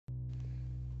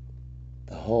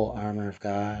the whole armor of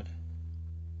God.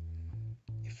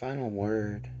 A final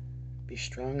word: be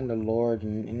strong in the Lord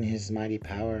and in his mighty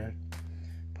power.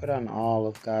 Put on all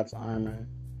of God's armor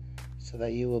so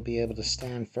that you will be able to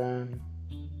stand firm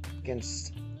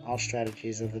against all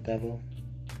strategies of the devil.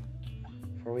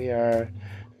 For we are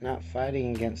not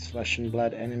fighting against flesh and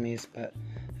blood enemies, but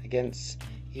against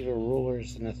evil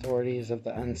rulers and authorities of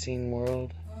the unseen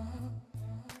world,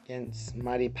 against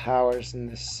mighty powers in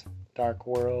this dark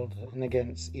world, and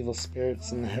against evil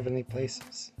spirits in the heavenly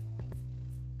places.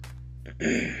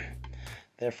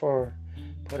 Therefore,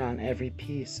 put on every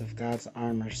piece of God's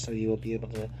armor so you will be able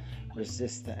to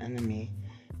resist the enemy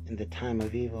in the time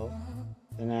of evil.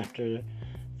 Then after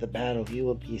the battle, you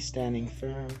will be standing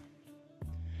firm.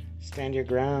 Stand your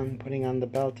ground, putting on the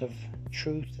belt of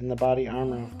truth and the body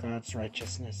armor of God's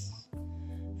righteousness.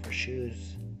 For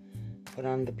shoes, put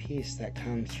on the peace that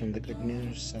comes from the good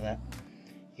news so that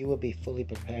you will be fully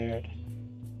prepared.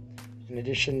 In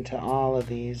addition to all of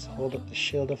these, hold up the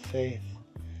shield of faith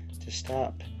to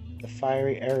stop the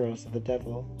fiery arrows of the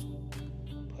devil.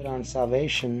 Put on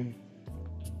salvation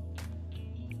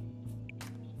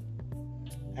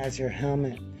as your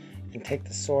helmet, and take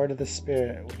the sword of the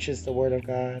Spirit, which is the Word of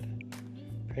God.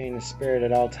 Pray in the Spirit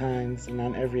at all times and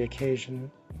on every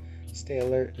occasion. Stay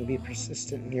alert and be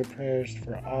persistent in your prayers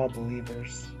for all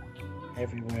believers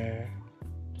everywhere.